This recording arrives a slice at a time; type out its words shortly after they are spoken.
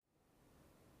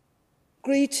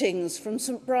Greetings from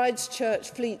St Bride's Church,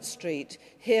 Fleet Street,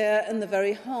 here in the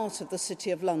very heart of the City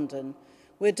of London.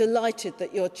 We're delighted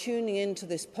that you're tuning into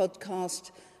this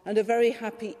podcast, and a very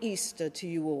happy Easter to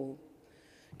you all.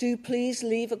 Do please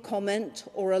leave a comment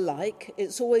or a like.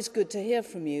 It's always good to hear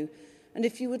from you. And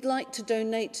if you would like to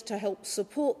donate to help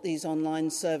support these online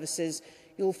services,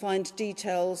 you'll find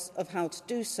details of how to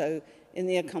do so in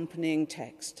the accompanying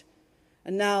text.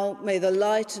 And now, may the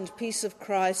light and peace of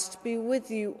Christ be with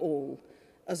you all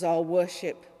as our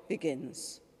worship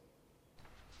begins.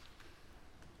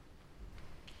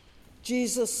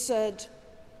 Jesus said,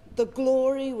 "The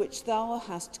glory which thou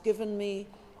hast given me,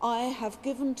 I have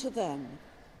given to them,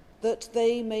 that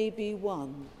they may be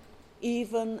one,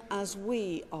 even as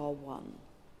we are one."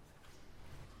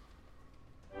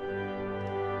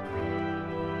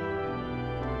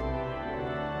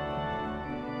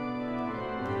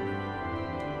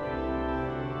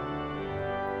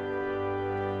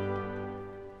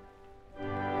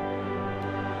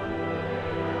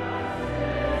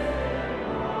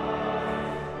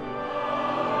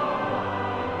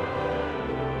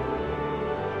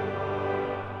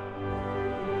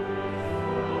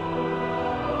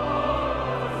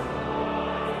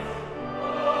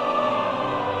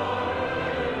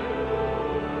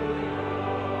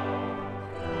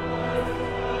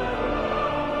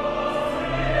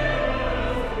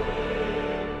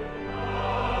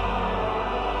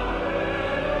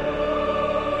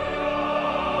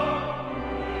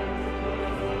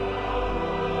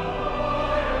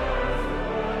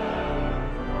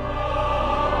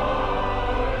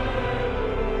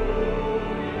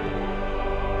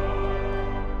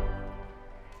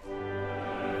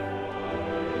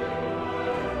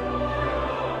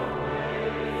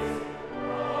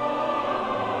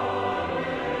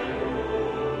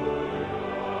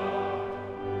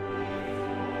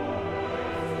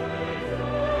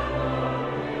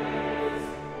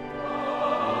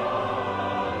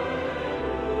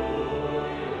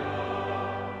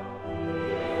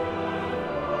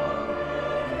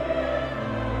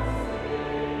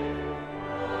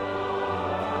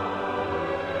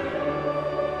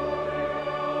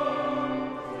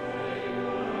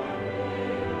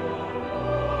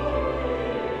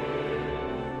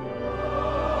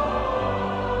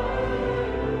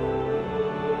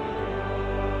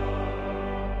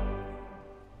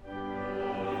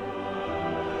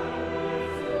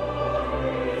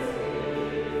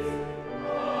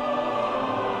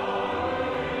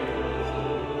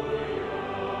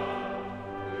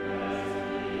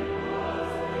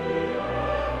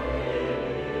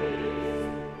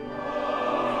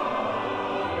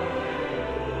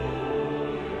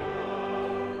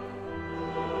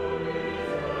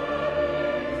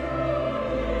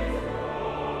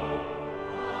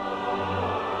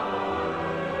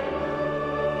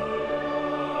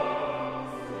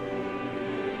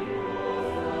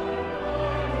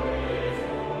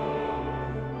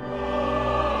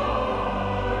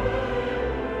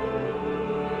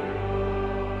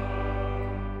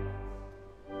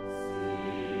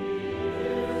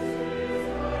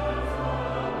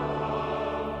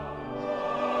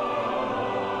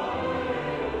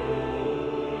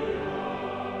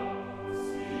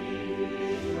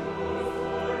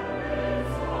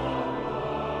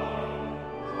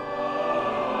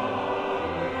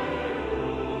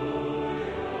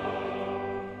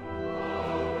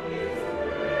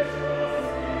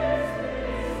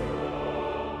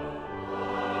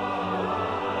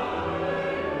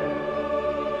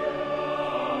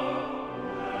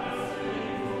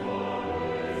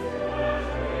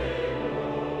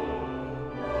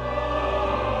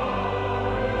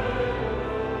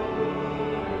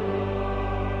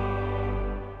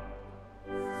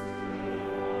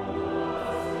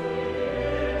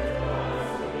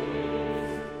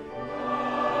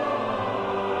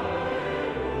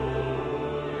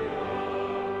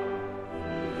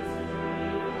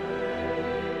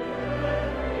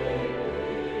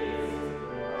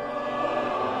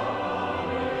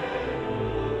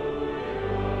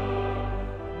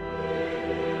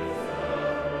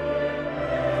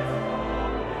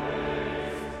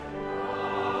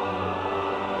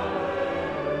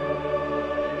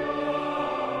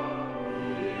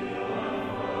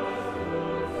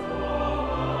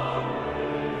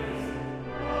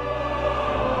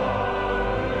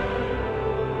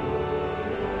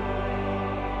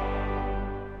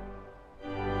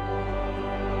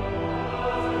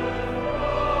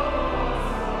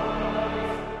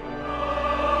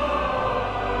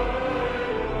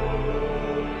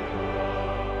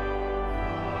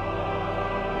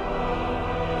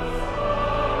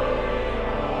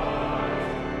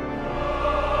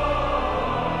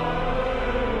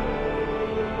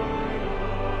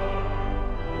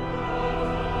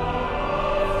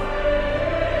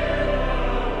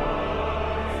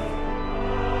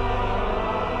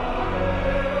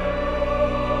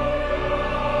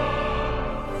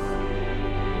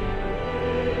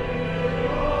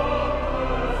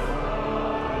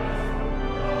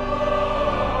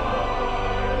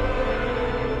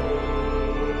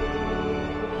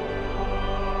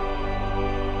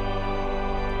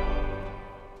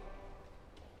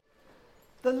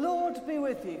 The Lord be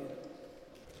with you.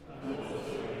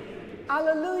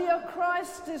 Alleluia,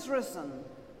 Christ is risen.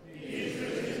 He is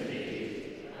risen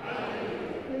indeed.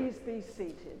 Please be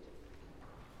seated.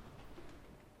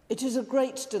 It is a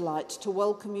great delight to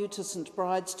welcome you to St.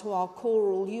 Bride's to our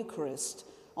choral Eucharist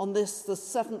on this, the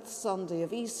 7th Sunday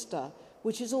of Easter,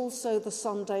 which is also the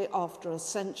Sunday after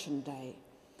Ascension Day.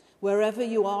 Wherever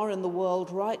you are in the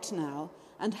world right now,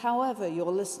 and however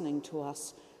you're listening to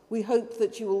us, we hope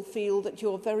that you will feel that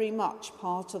you're very much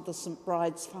part of the St.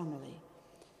 Bride's family.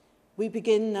 We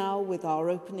begin now with our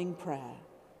opening prayer.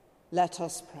 Let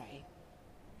us pray.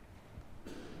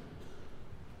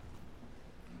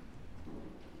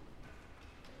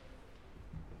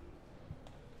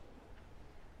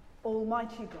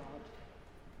 Almighty God,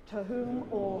 to whom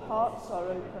all hearts are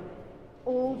open,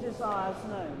 all desires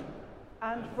known,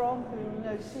 and from whom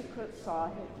no secrets are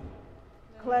hidden,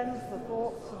 cleanse the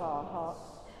thoughts of our hearts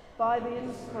by the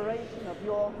inspiration of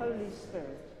your Holy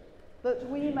Spirit, that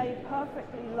we may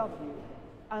perfectly love you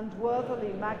and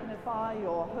worthily magnify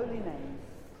your holy name,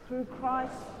 through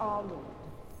Christ our Lord.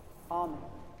 Amen.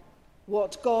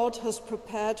 What God has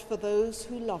prepared for those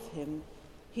who love him,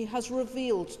 he has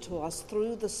revealed to us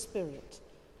through the Spirit,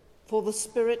 for the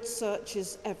Spirit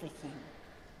searches everything.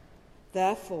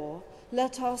 Therefore,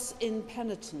 let us in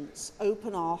penitence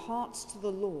open our hearts to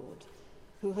the Lord,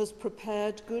 who has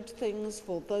prepared good things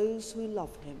for those who love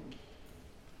him.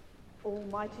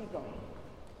 Almighty God,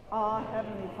 our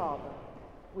Heavenly Father,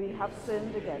 we have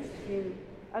sinned against you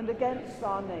and against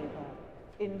our neighbour,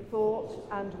 in thought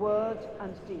and word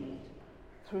and deed,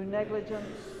 through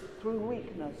negligence, through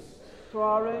weakness, through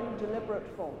our own deliberate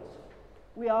fault.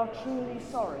 We are truly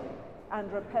sorry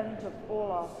and repent of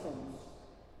all our sins.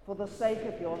 For the sake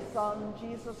of your Son,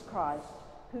 Jesus Christ,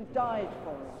 who died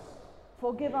for us,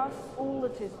 forgive us all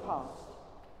that is past,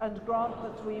 and grant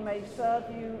that we may serve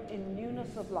you in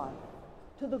newness of life,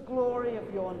 to the glory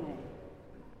of your name.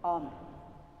 Amen.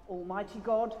 Almighty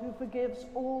God, who forgives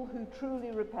all who truly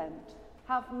repent,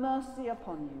 have mercy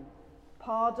upon you,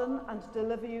 pardon and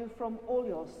deliver you from all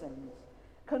your sins,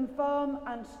 confirm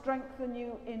and strengthen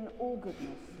you in all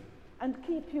goodness, and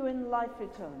keep you in life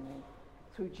eternal,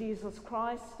 through Jesus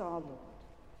Christ our Lord.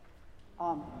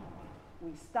 Amen.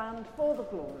 We stand for the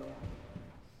Gloria.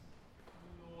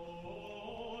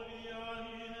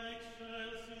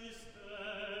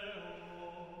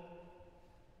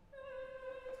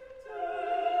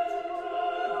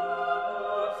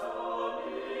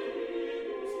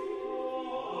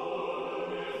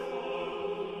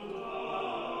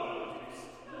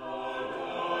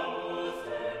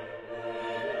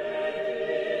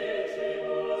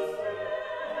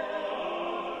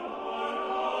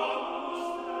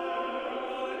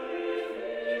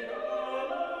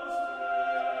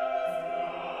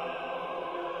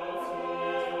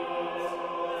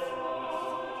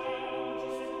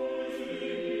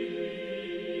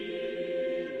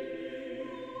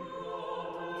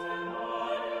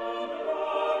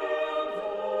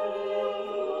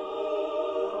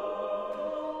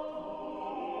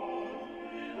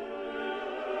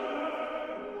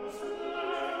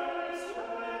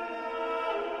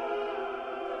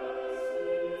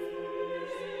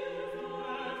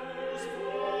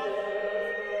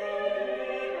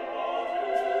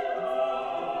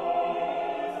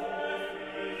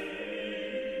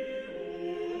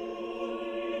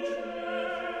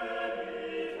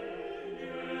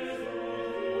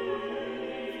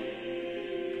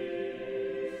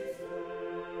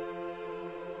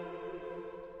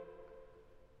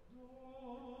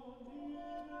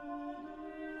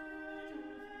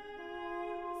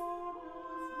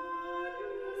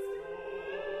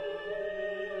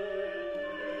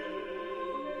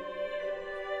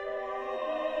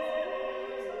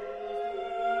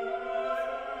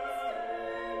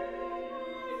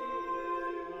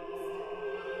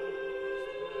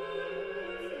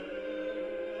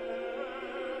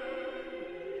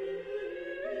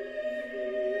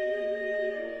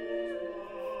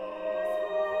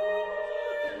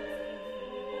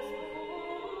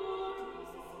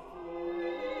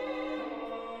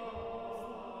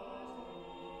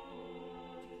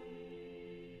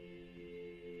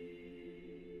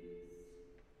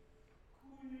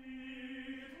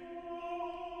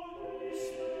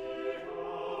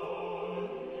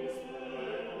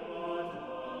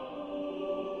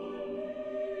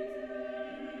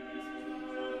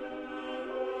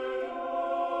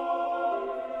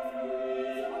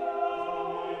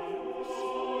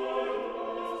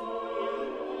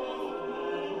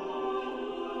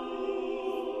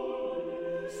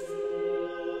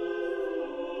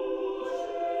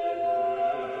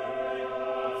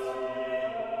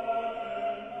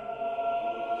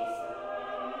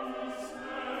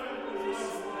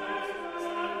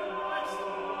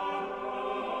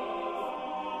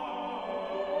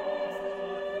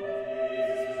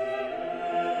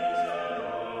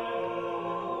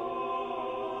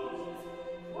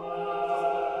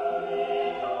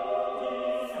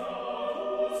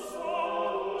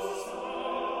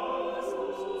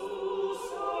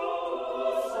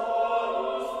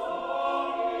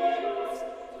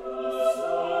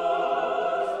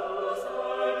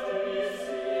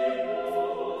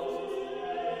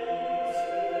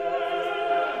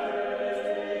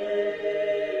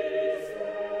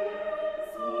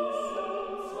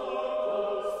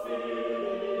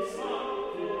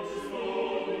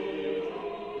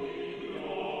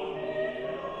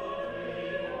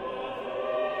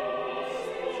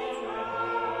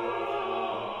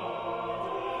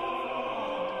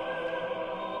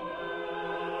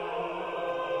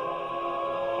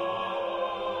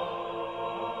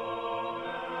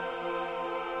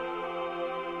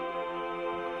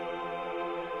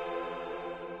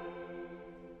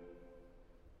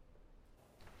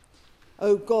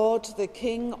 O God, the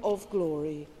King of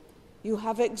glory, you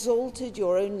have exalted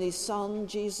your only Son,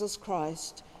 Jesus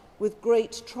Christ, with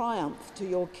great triumph to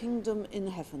your kingdom in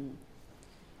heaven.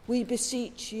 We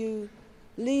beseech you,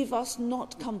 leave us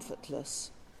not comfortless,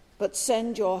 but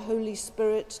send your Holy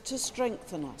Spirit to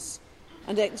strengthen us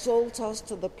and exalt us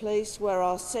to the place where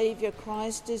our Saviour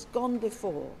Christ is gone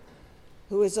before,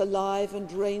 who is alive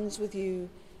and reigns with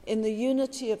you in the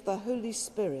unity of the Holy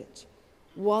Spirit,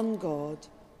 one God,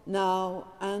 now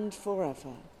and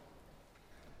forever.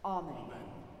 Amen.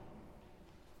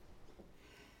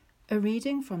 A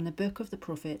reading from the book of the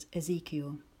prophet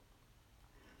Ezekiel.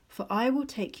 For I will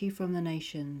take you from the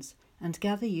nations, and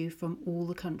gather you from all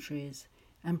the countries,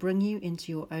 and bring you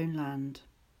into your own land.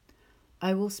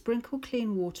 I will sprinkle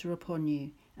clean water upon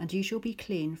you, and you shall be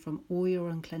clean from all your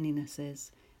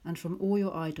uncleannesses, and from all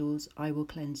your idols I will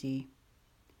cleanse you.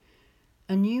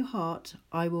 A new heart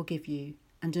I will give you,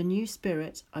 and a new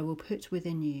spirit I will put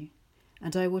within you.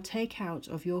 And I will take out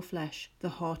of your flesh the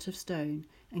heart of stone,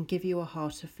 and give you a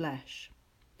heart of flesh.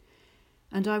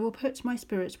 And I will put my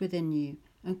spirit within you,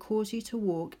 and cause you to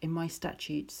walk in my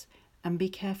statutes, and be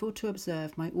careful to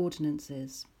observe my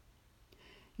ordinances.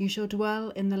 You shall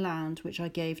dwell in the land which I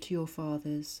gave to your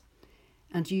fathers,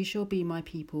 and you shall be my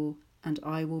people, and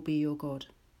I will be your God.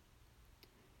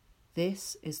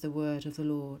 This is the word of the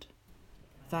Lord.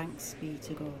 Thanks be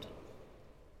to God.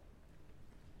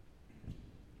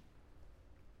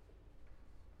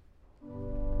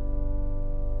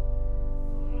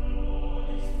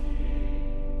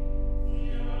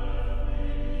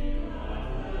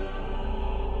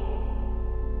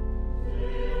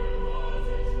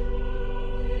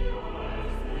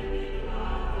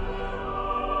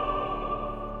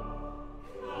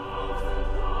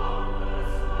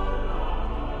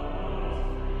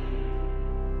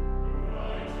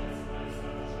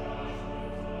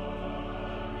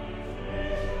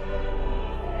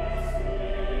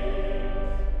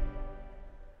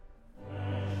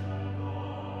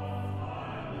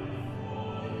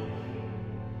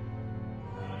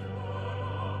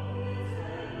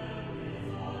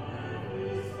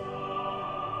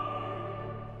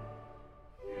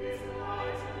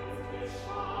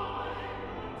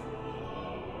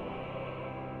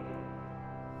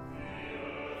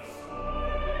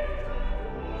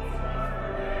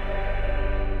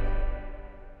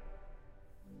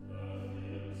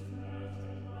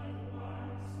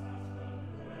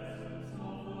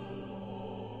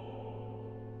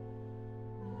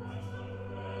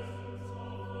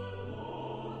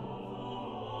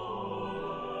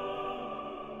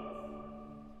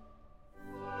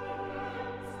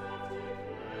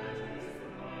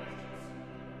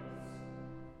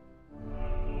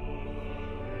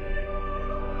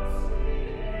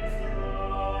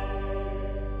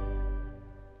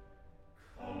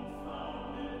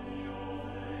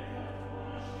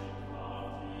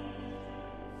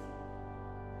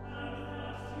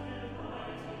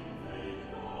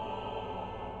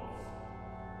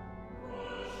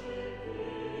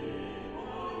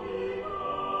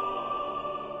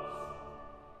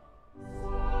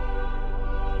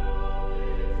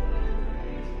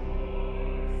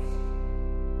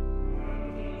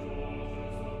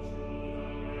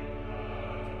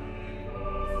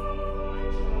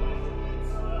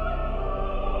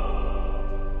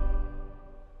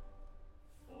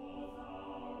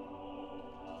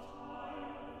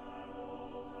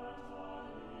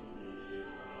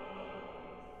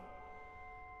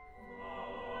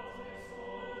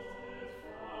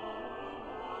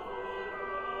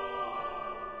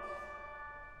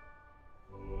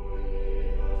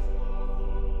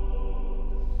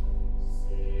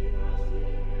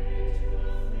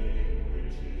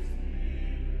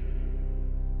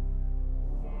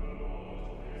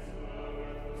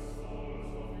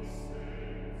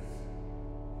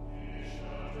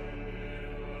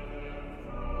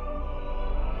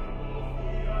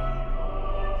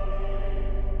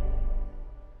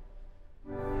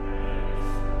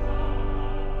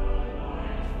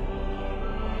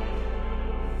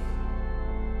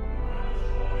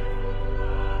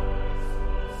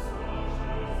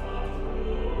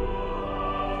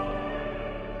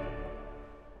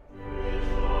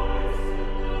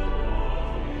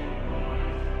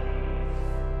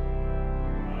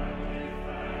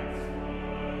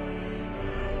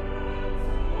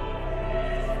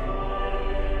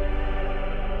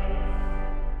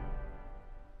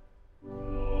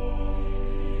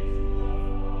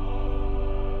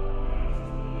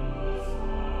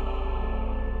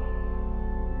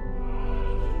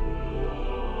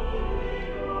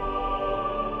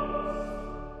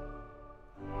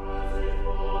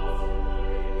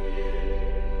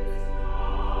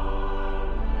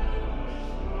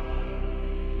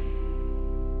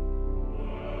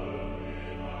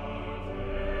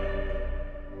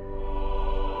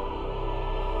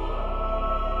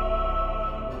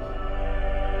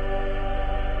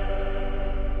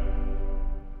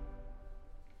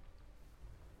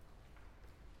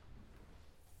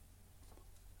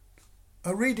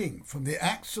 A reading from the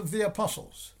Acts of the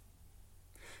Apostles.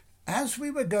 As we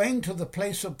were going to the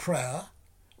place of prayer,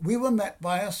 we were met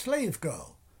by a slave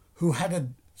girl who had a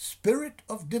spirit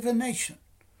of divination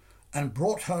and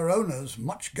brought her owners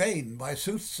much gain by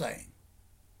soothsaying.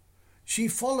 She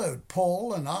followed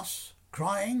Paul and us,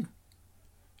 crying,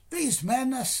 "These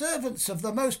men are servants of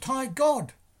the Most High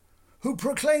God, who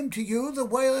proclaim to you the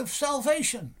way of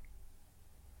salvation."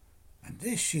 And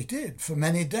this she did for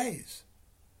many days.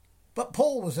 But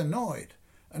Paul was annoyed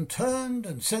and turned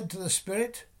and said to the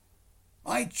spirit,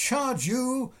 "I charge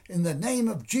you in the name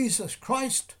of Jesus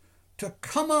Christ to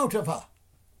come out of her."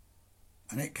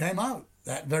 And it came out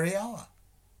that very hour.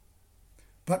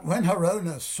 But when her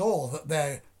owners saw that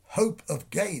their hope of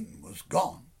gain was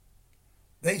gone,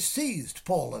 they seized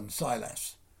Paul and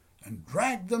Silas and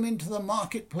dragged them into the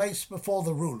marketplace before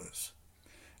the rulers.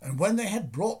 And when they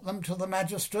had brought them to the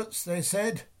magistrates, they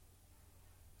said,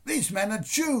 "These men are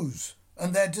Jews,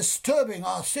 and they're disturbing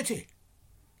our city.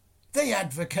 They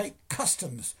advocate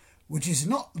customs which is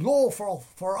not lawful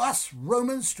for us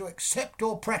Romans to accept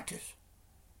or practice."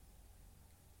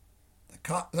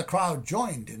 The crowd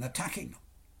joined in attacking them,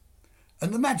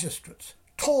 and the magistrates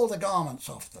tore the garments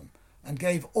off them and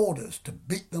gave orders to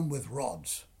beat them with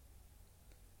rods.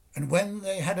 And when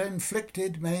they had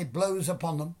inflicted many blows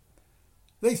upon them,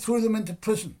 they threw them into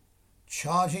prison,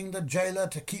 charging the jailer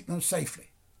to keep them safely.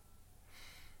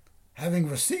 Having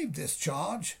received this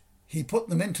charge, he put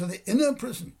them into the inner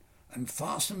prison and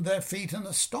fastened their feet in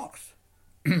the stocks.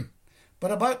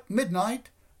 But about midnight,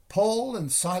 Paul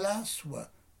and Silas were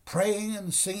praying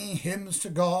and singing hymns to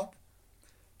God,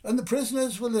 and the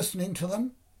prisoners were listening to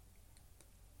them.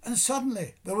 And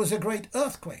suddenly there was a great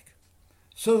earthquake,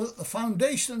 so that the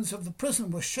foundations of the prison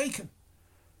were shaken,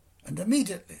 and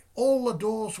immediately all the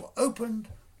doors were opened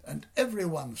and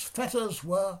everyone's fetters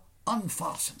were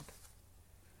unfastened.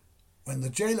 When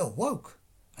the jailer woke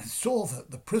and saw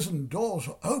that the prison doors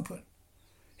were open,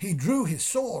 he drew his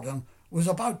sword and was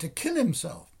about to kill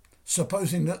himself,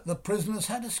 supposing that the prisoners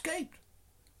had escaped.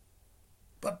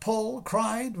 But Paul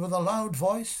cried with a loud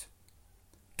voice,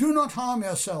 "Do not harm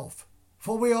yourself,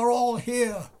 for we are all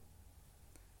here."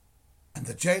 And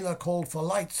the jailer called for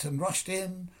lights and rushed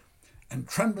in, and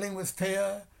trembling with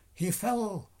fear, he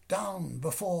fell down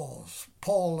before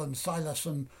Paul and Silas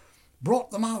and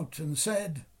brought them out and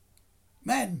said,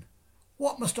 "Men,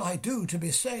 what must I do to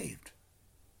be saved?"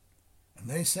 And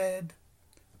they said,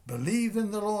 "Believe in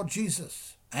the Lord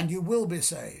Jesus, and you will be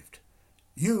saved,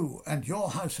 you and your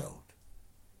household."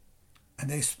 And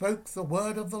they spoke the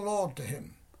word of the Lord to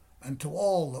him and to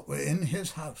all that were in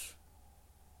his house.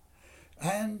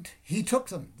 And he took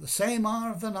them the same hour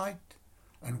of the night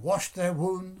and washed their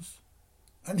wounds,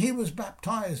 and he was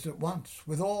baptized at once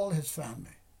with all his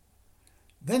family.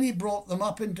 Then he brought them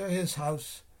up into his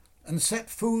house and set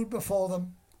food before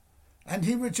them, and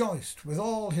he rejoiced with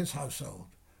all his household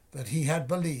that he had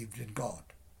believed in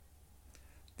God.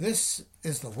 This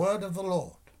is the word of the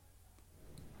Lord.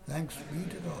 Thanks be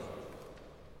to God.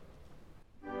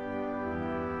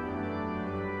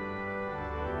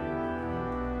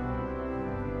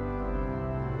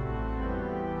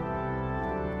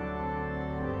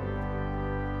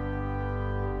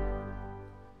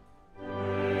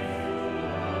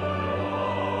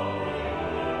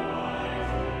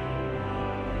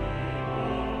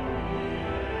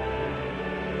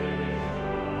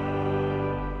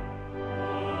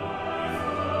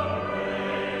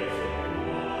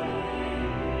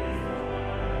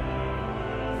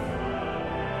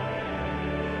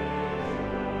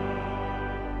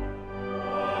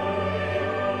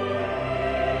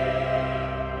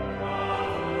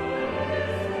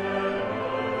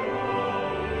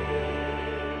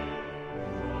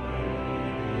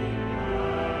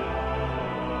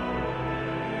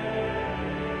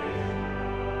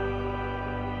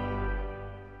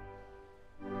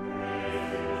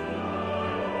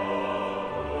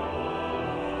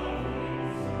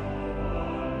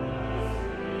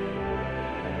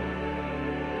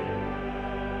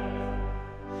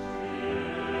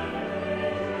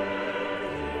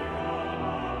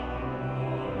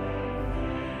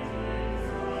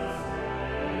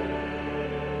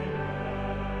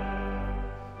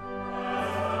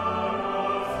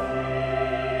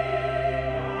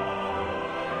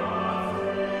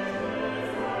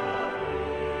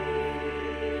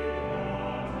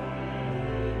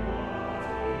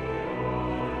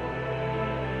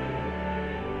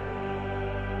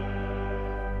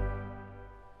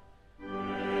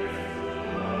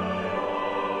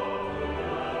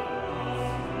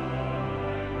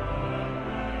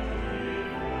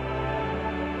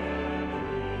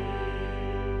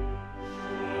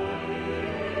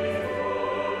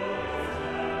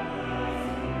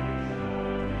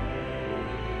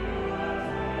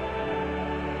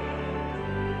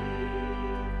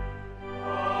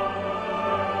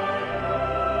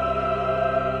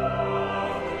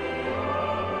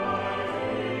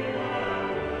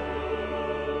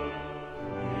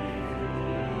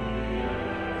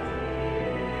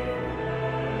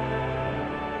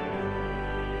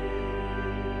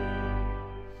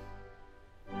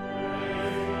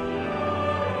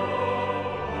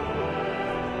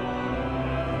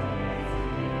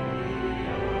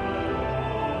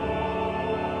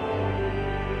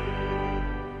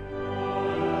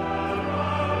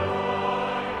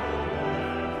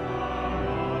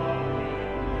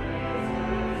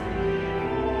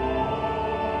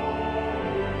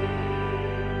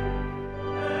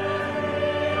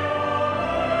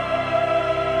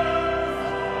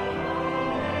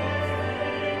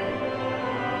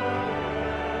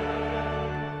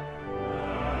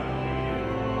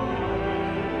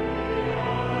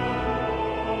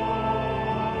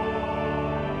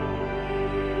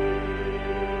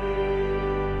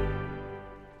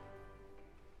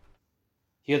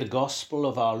 Hear the gospel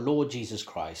of our Lord Jesus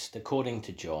Christ according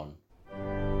to John.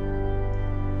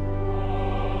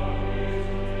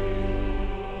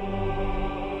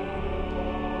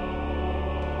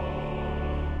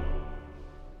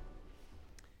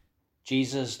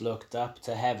 Jesus looked up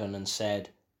to heaven and said,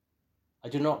 I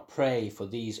do not pray for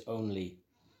these only,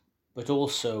 but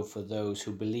also for those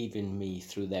who believe in me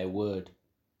through their word,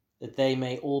 that they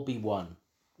may all be one,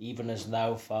 even as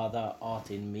thou, Father,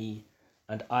 art in me,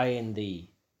 and I in thee,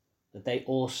 that they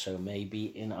also may be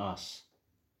in us,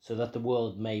 so that the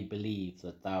world may believe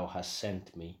that thou hast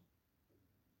sent me.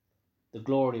 The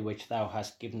glory which thou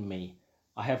hast given me,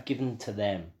 I have given to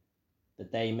them,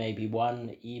 that they may be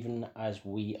one even as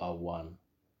we are one,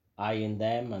 I in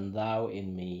them and thou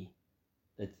in me,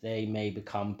 that they may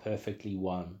become perfectly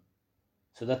one,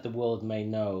 so that the world may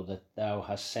know that thou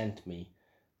hast sent me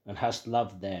and hast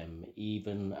loved them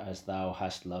even as thou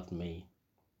hast loved me.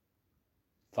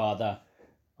 Father,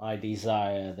 I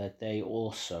desire that they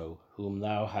also, whom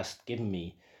thou hast given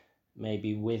me, may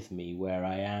be with me where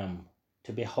I am,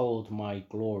 to behold my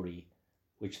glory,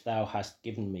 which thou hast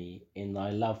given me in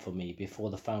thy love for me before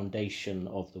the foundation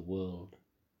of the world.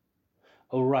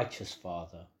 O righteous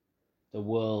Father, the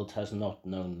world has not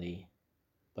known thee,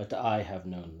 but I have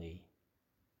known thee,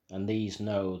 and these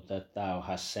know that thou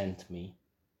hast sent me.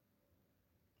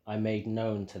 I made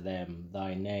known to them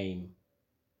thy name,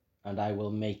 and I will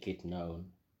make it known,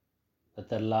 that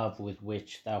the love with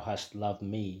which thou hast loved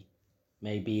me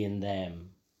may be in them,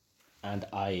 and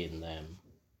I in them.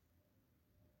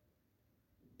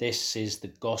 This is the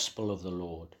gospel of the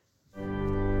Lord.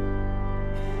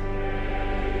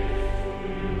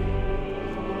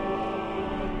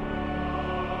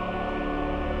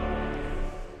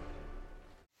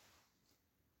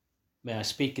 May I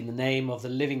speak in the name of the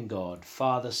living God,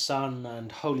 Father, Son,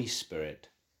 and Holy Spirit.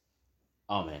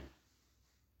 Amen.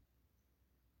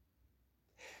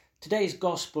 Today's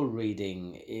Gospel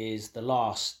reading is the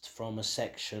last from a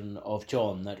section of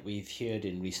John that we've heard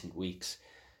in recent weeks,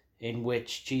 in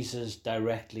which Jesus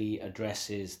directly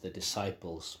addresses the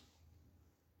disciples.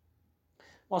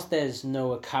 Whilst there's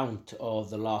no account of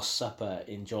the Last Supper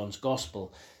in John's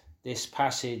Gospel, this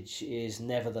passage is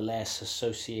nevertheless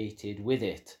associated with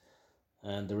it,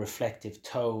 and the reflective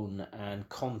tone and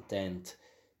content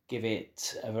give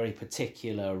it a very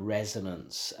particular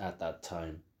resonance at that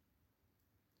time.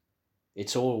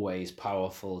 It's always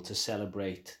powerful to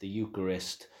celebrate the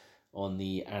Eucharist on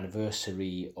the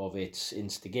anniversary of its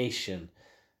instigation,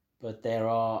 but there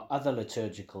are other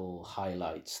liturgical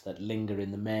highlights that linger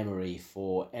in the memory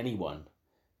for anyone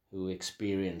who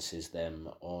experiences them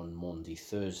on Maundy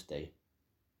Thursday.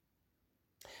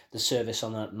 The service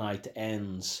on that night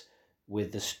ends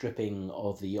with the stripping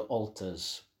of the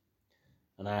altars,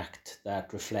 an act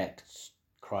that reflects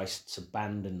Christ's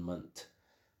abandonment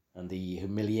and the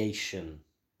humiliation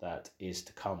that is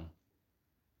to come.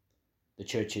 The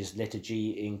Church's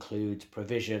liturgy includes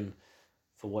provision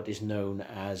for what is known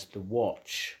as the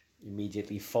watch,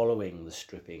 immediately following the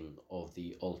stripping of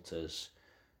the altars,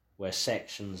 where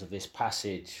sections of this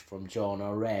passage from John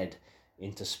are read,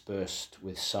 interspersed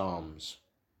with psalms.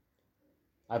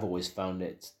 I've always found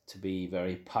it to be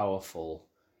very powerful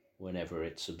whenever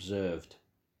it's observed.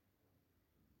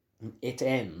 It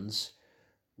ends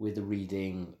with the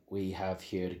reading we have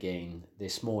heard again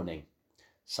this morning,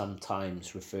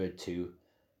 sometimes referred to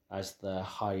as the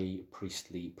high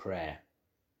priestly prayer.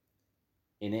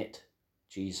 In it,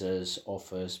 Jesus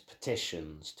offers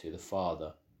petitions to the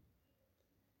Father.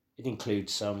 It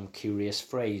includes some curious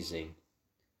phrasing.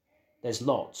 There's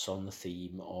lots on the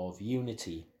theme of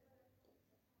unity.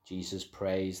 Jesus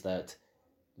prays that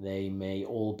they may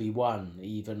all be one,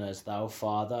 even as thou,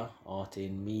 Father, art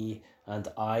in me and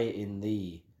I in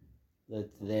thee, that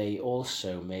they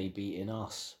also may be in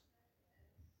us.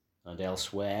 And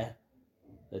elsewhere,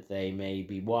 that they may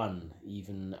be one,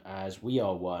 even as we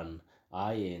are one,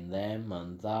 I in them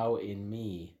and thou in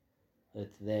me,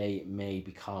 that they may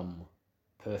become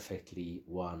perfectly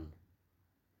one.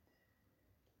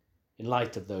 In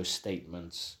light of those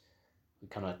statements, we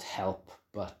cannot help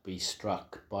but be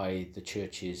struck by the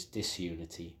Church's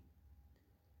disunity.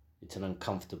 It's an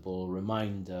uncomfortable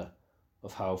reminder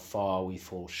of how far we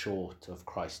fall short of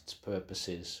Christ's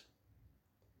purposes.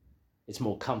 It's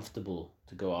more comfortable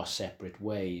to go our separate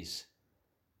ways,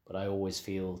 but I always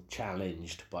feel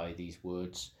challenged by these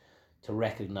words to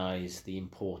recognize the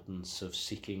importance of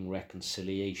seeking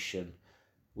reconciliation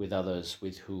with others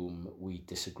with whom we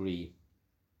disagree.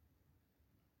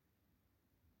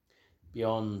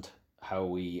 Beyond how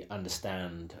we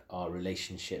understand our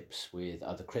relationships with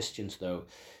other Christians, though,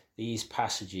 these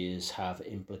passages have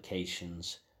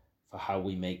implications for how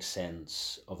we make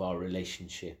sense of our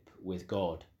relationship with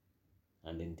God,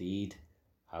 and indeed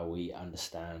how we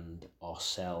understand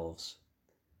ourselves.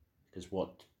 Because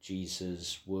what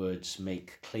Jesus' words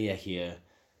make clear here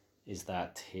is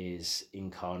that his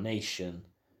incarnation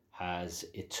has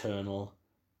eternal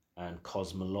and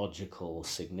cosmological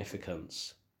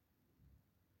significance.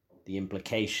 The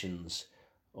implications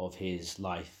of his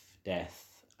life,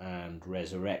 death, and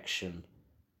resurrection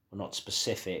were not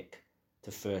specific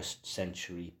to first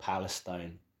century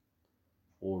Palestine,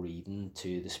 or even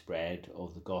to the spread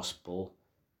of the gospel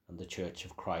and the Church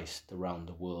of Christ around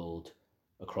the world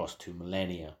across 2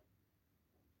 millennia.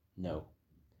 No,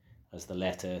 as the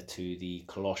letter to the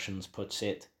Colossians puts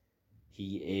it,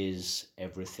 he is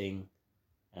everything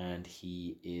and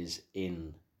he is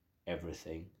in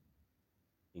everything,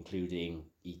 including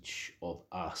each of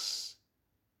us,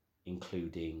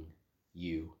 including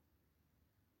you.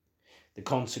 The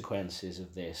consequences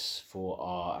of this for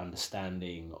our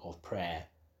understanding of prayer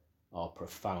are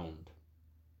profound.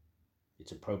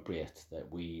 It's appropriate that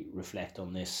we reflect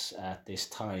on this at this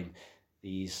time.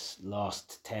 These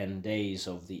last 10 days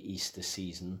of the Easter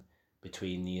season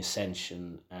between the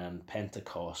Ascension and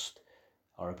Pentecost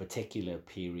are a particular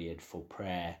period for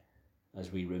prayer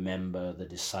as we remember the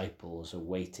disciples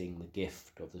awaiting the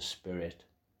gift of the Spirit.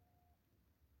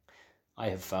 I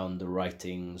have found the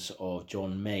writings of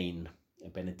John Main, a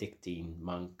Benedictine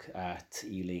monk at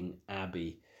Ealing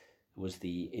Abbey, who was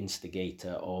the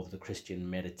instigator of the Christian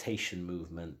meditation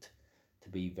movement, to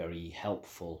be very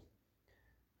helpful.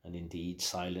 And indeed,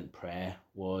 silent prayer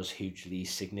was hugely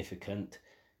significant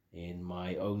in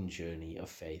my own journey of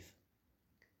faith.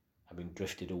 Having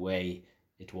drifted away,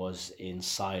 it was in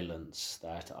silence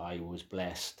that I was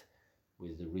blessed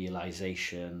with the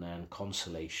realization and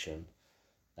consolation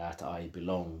that I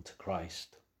belong to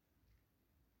Christ.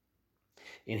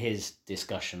 In his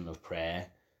discussion of prayer,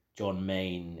 John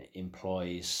Main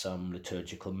employs some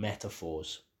liturgical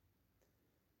metaphors.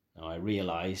 Now, I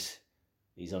realize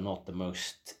these are not the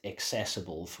most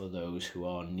accessible for those who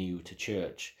are new to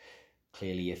church.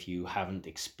 Clearly, if you haven't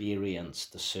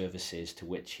experienced the services to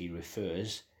which he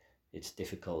refers, it's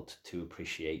difficult to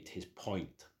appreciate his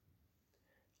point.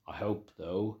 I hope,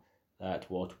 though, that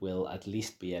what will at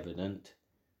least be evident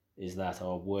is that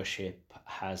our worship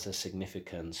has a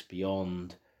significance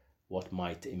beyond what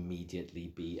might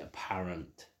immediately be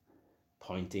apparent,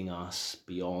 pointing us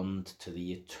beyond to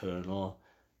the eternal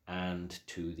and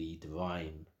to the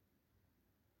divine.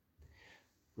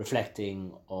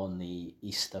 Reflecting on the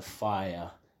Easter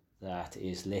fire that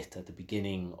is lit at the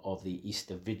beginning of the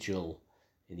Easter Vigil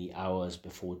in the hours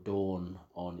before dawn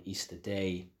on Easter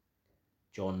Day,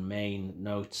 John Main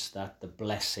notes that the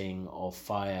blessing of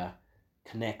fire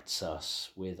connects us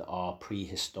with our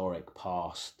prehistoric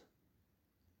past.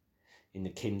 In the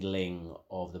kindling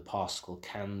of the Paschal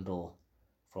candle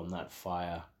from that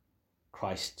fire,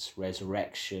 Christ's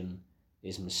resurrection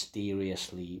is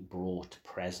mysteriously brought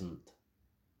present.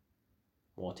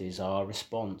 What is our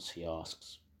response, he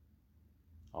asks.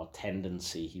 Our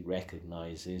tendency, he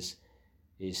recognizes,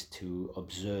 is to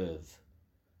observe.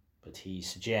 But he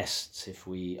suggests if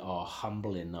we are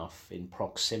humble enough in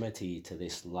proximity to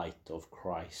this light of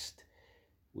Christ,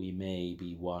 we may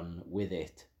be one with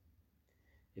it.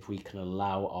 If we can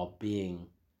allow our being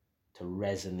to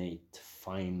resonate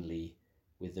finely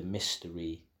with the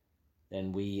mystery,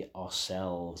 then we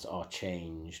ourselves are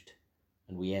changed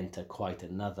and we enter quite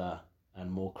another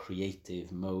and more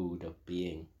creative mode of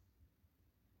being.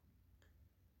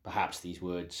 Perhaps these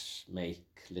words make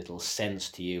little sense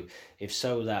to you. If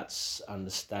so, that's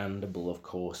understandable, of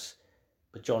course.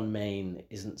 But John Main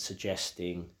isn't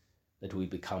suggesting that we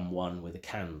become one with a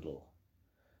candle.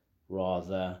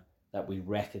 Rather, that we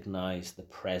recognize the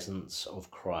presence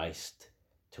of Christ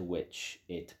to which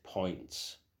it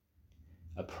points.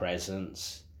 A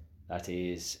presence that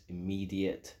is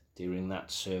immediate during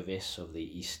that service of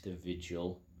the Easter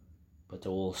Vigil, but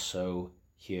also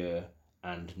here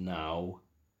and now,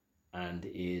 and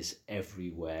is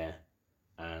everywhere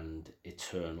and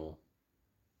eternal.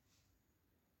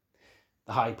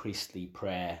 The high priestly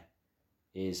prayer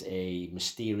is a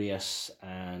mysterious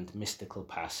and mystical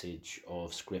passage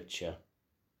of Scripture.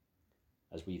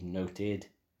 As we've noted,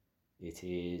 it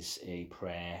is a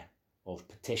prayer of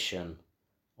petition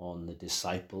on the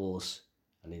disciples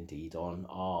and indeed on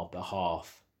our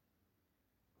behalf.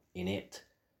 In it,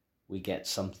 we get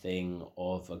something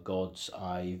of a God's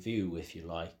eye view, if you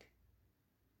like.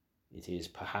 It is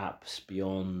perhaps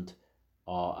beyond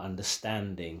our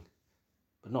understanding,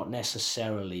 but not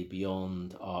necessarily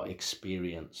beyond our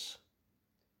experience.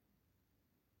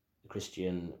 The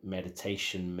Christian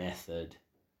meditation method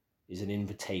is an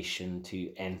invitation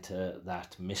to enter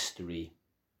that mystery.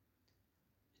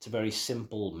 It's a very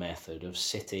simple method of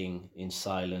sitting in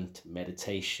silent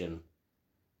meditation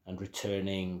and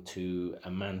returning to a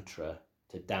mantra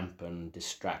to dampen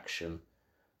distraction,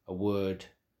 a word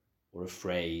or a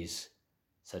phrase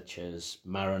such as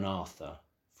Maranatha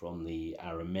from the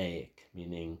Aramaic,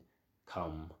 meaning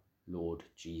 "Come, Lord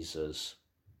Jesus."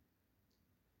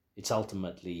 It's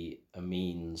ultimately a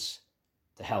means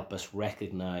to help us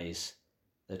recognize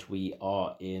that we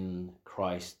are in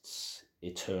Christ's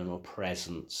eternal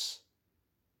presence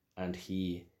and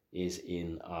he is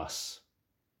in us,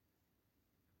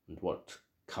 and what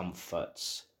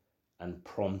comforts and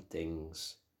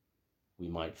promptings we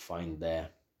might find there.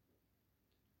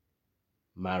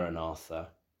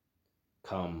 Maranatha,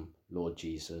 come, Lord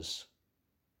Jesus.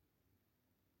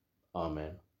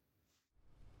 Amen.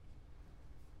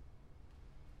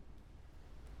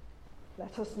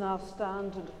 Let us now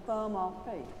stand and affirm our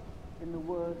faith in the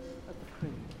words of the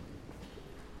Creed.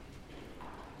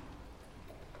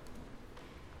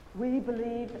 We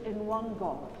believe in one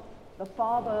God, the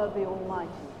Father, the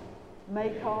Almighty,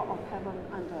 maker of heaven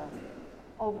and earth,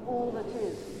 of all that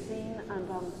is seen and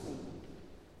unseen.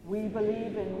 We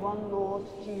believe in one Lord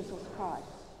Jesus Christ,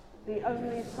 the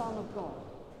only Son of God,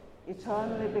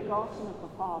 eternally begotten of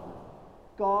the Father,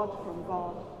 God from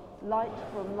God, light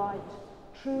from light,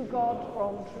 true God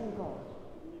from true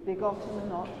God, begotten and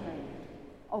not made,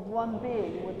 of one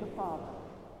being with the Father.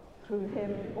 Through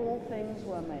him all things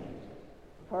were made.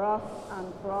 For us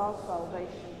and for our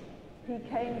salvation, he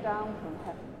came down from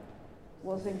heaven,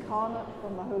 was incarnate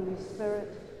from the Holy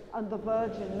Spirit and the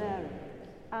Virgin Mary,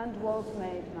 and was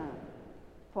made man.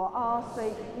 For our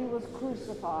sake he was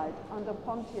crucified under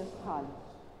Pontius Pilate.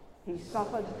 He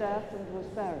suffered death and was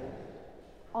buried.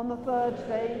 On the third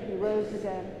day he rose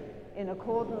again in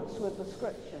accordance with the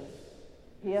Scriptures.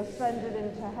 He ascended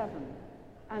into heaven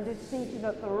and is seated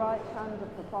at the right hand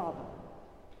of the Father.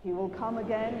 He will come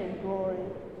again in glory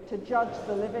to judge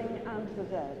the living and the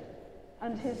dead,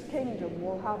 and his kingdom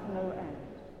will have no end.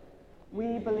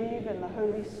 We believe in the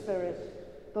Holy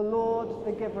Spirit, the Lord,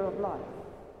 the giver of life,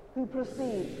 who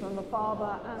proceeds from the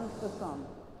Father and the Son,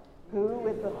 who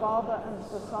with the Father and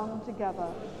the Son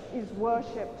together is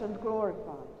worshipped and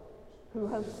glorified, who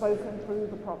has spoken through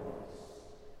the prophets.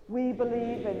 We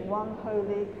believe in one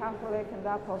holy, Catholic and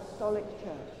Apostolic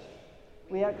Church.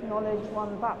 We acknowledge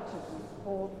one baptism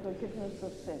for forgiveness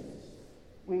of sins.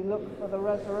 We look for the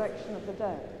resurrection of the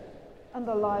dead and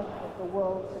the life of the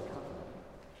world to come.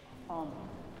 Amen.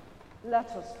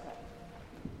 Let us pray.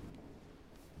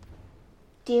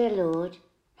 Dear Lord,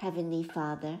 Heavenly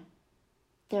Father,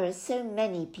 there are so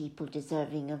many people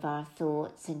deserving of our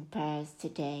thoughts and prayers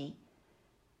today,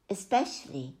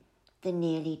 especially the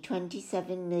nearly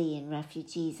 27 million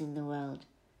refugees in the world,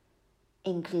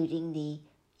 including the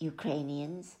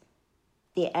Ukrainians,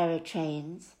 the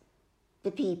Eritreans,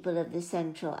 the people of the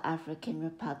Central African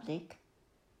Republic,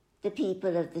 the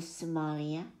people of the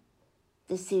Somalia,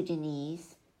 the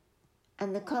Sudanese,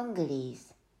 and the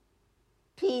Congolese.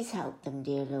 Please help them,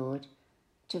 dear Lord,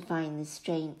 to find the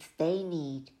strength they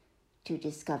need to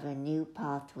discover new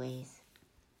pathways.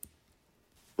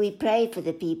 We pray for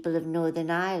the people of Northern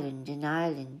Ireland and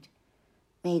Ireland.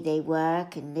 May they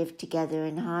work and live together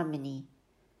in harmony.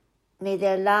 May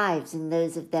their lives and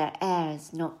those of their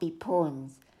heirs not be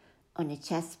pawns on a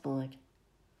chessboard.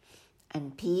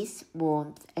 And peace,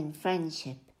 warmth and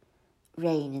friendship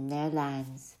reign in their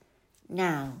lands,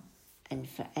 now and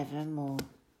forevermore.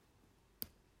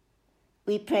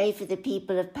 We pray for the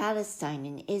people of Palestine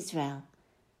and Israel,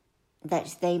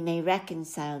 that they may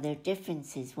reconcile their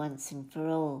differences once and for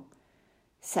all,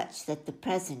 such that the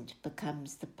present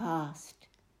becomes the past.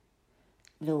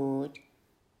 Lord,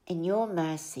 in your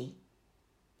mercy,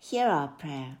 hear our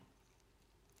prayer.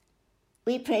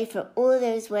 We pray for all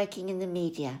those working in the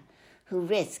media who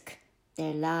risk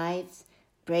their lives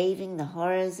braving the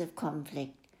horrors of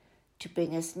conflict to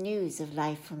bring us news of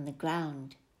life on the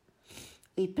ground.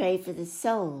 We pray for the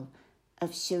soul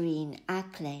of Shireen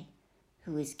Ackley,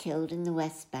 who was killed in the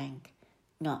West Bank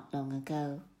not long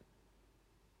ago.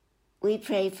 We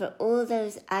pray for all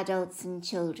those adults and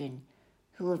children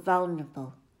who are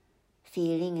vulnerable,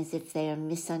 feeling as if they are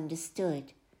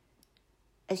misunderstood,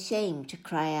 ashamed to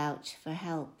cry out for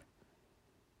help.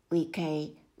 We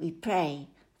pray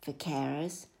for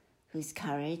carers whose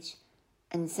courage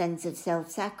and sense of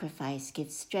self-sacrifice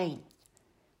give strength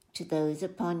to those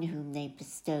upon whom they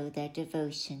bestow their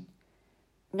devotion,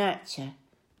 nurture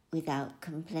without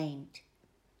complaint.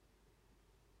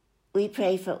 We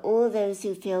pray for all those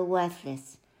who feel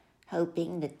worthless,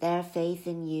 hoping that their faith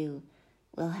in you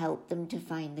will help them to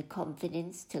find the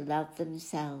confidence to love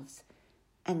themselves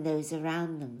and those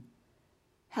around them.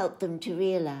 Help them to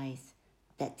realize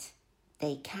that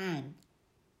they can.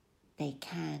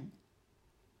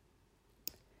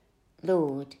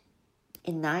 Lord,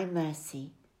 in thy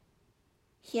mercy,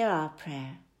 hear our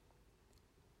prayer.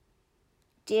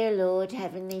 Dear Lord,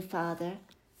 Heavenly Father,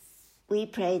 we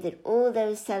pray that all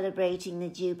those celebrating the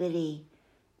Jubilee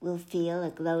will feel a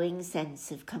glowing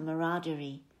sense of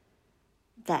camaraderie,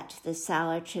 that the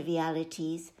sour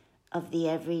trivialities of the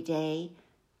everyday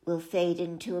will fade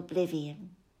into oblivion,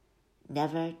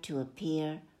 never to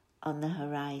appear on the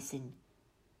horizon.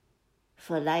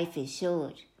 For life is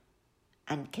short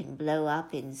and can blow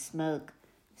up in smoke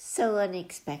so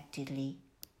unexpectedly.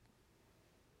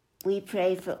 We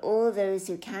pray for all those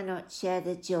who cannot share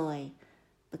the joy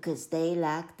because they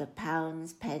lack the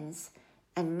pounds, pence,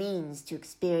 and means to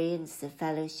experience the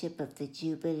fellowship of the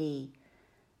Jubilee.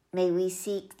 May we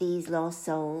seek these lost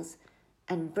souls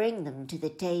and bring them to the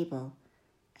table,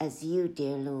 as you,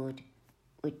 dear Lord,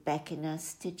 would beckon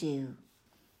us to do.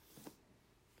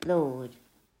 Lord,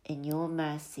 in your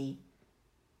mercy,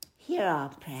 hear our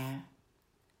prayer.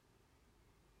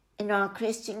 In our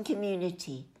Christian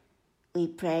community, we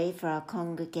pray for our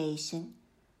congregation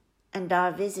and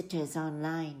our visitors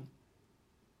online.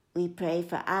 We pray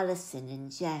for Alison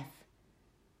and Jeff.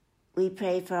 We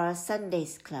pray for our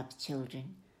Sundays Club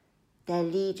children, their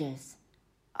leaders,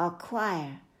 our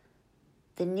choir,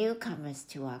 the newcomers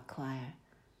to our choir,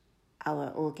 our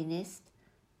organist,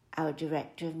 our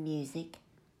director of music,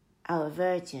 our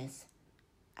vergers,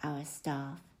 our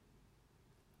staff.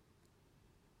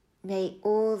 May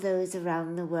all those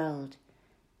around the world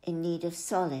in need of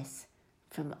solace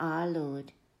from our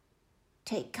Lord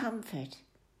take comfort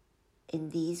in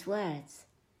these words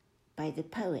by the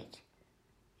poet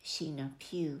Sheena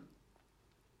Pugh.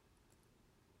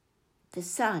 The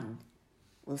sun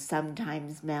will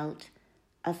sometimes melt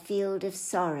a field of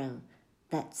sorrow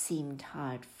that seemed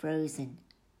hard frozen.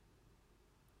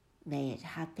 May it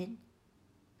happen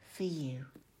for you.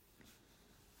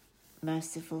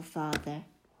 Merciful Father,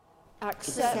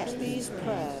 accept these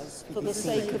prayers for the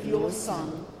sake of your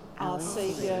Son, our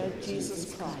Saviour,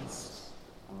 Jesus Christ.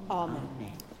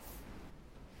 Amen.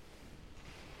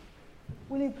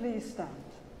 Will you please stand?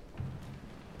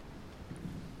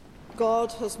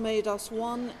 God has made us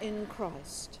one in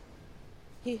Christ.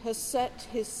 He has set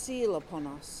his seal upon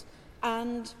us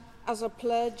and, as a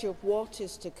pledge of what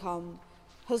is to come,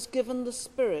 has given the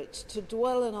Spirit to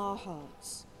dwell in our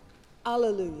hearts.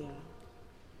 Alleluia.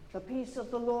 The peace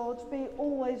of the Lord be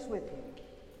always with you.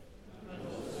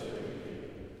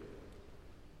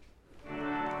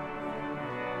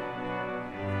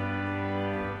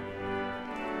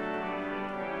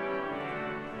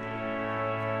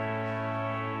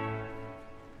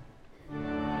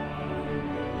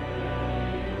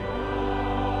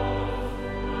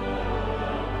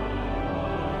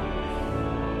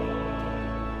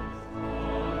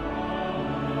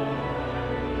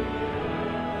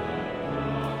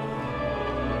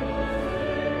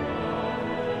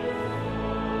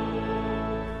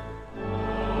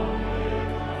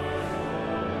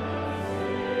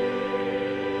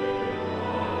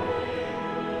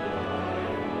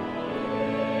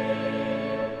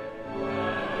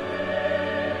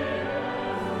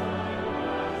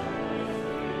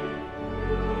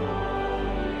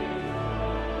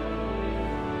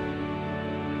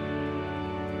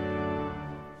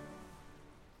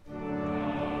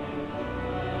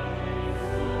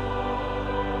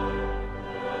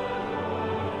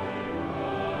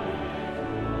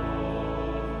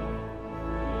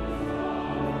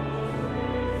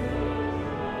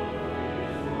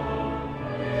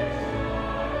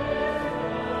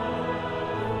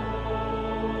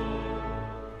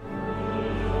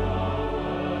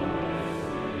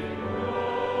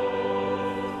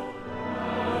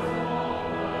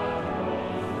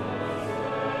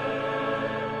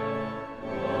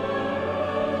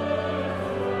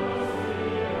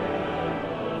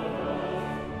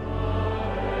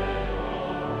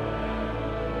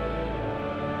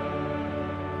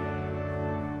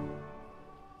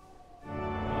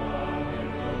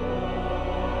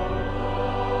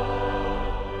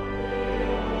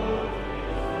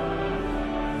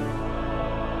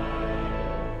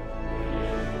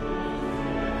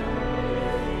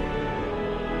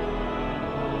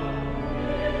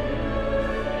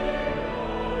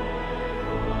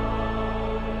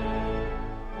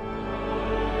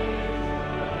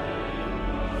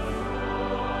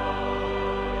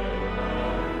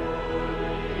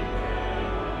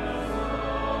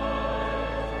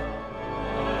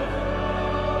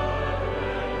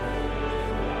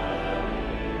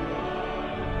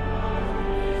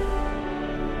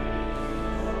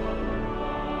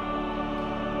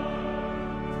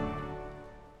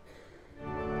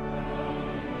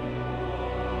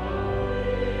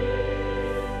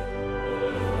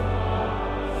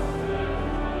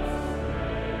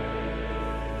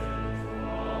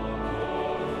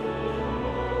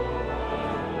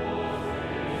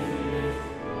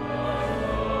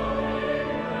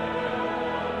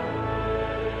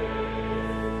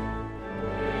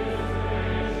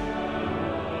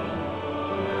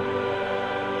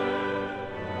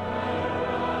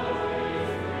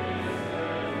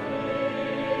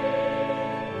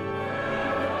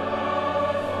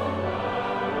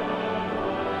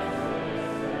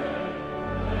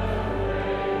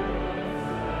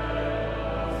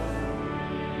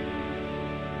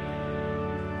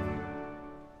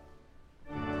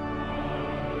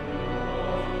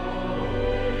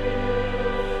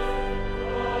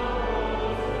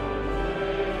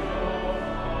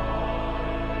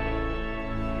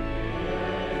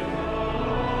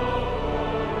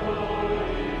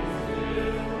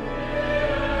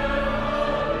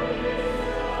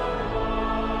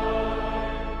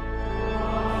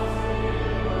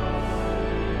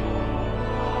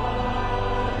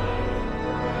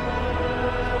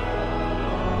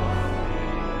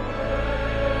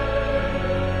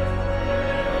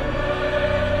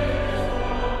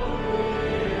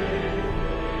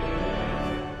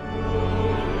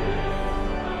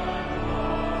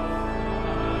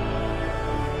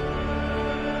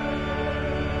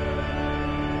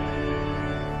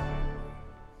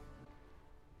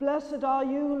 Blessed are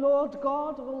you, Lord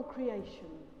God of all creation.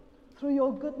 Through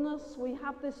your goodness we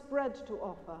have this bread to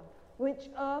offer, which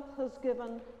earth has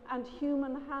given and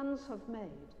human hands have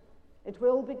made. It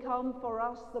will become for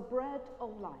us the bread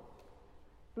of life.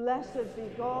 Blessed be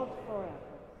God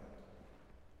forever.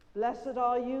 Blessed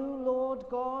are you, Lord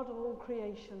God of all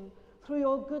creation. Through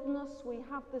your goodness we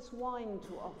have this wine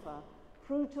to offer,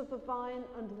 fruit of the vine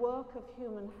and work of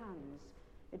human hands.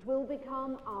 It will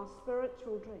become our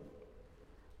spiritual drink.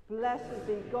 Blessed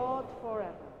be God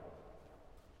forever.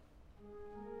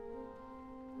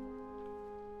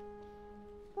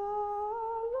 The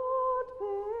Lord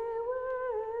be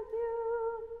with you.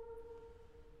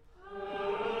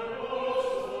 And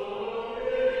also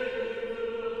with you.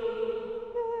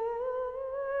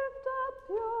 Lift up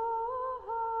your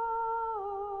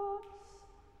hearts.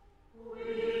 We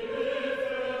lift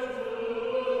them to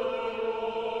the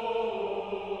Lord.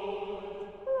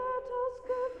 Let us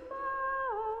give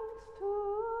thanks to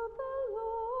the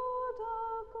Lord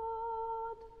our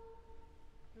God.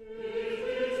 It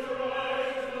is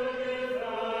right to give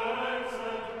thanks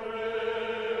and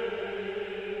praise.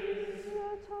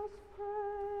 Let us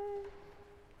pray.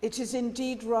 It is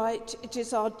indeed right, it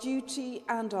is our duty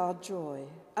and our joy,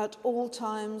 at all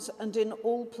times and in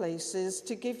all places,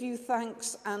 to give you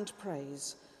thanks and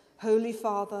praise. Holy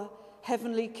Father,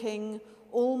 Heavenly King,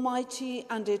 Almighty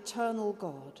and eternal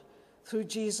God, through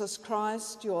Jesus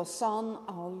Christ, your Son,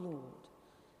 our Lord.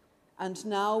 And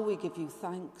now we give you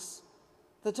thanks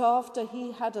that after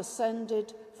he had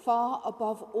ascended far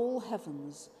above all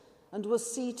heavens and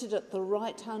was seated at the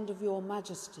right hand of your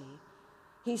majesty,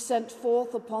 he sent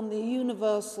forth upon the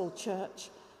universal church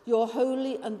your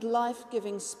holy and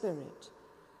life-giving Spirit,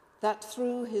 that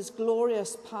through his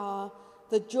glorious power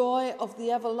the joy of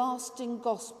the everlasting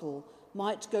gospel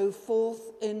might go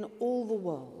forth in all the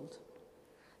world.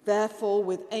 Therefore,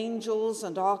 with angels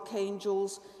and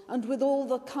archangels and with all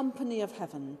the company of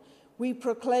heaven, we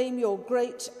proclaim your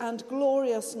great and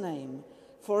glorious name,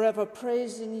 forever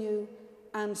praising you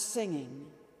and singing.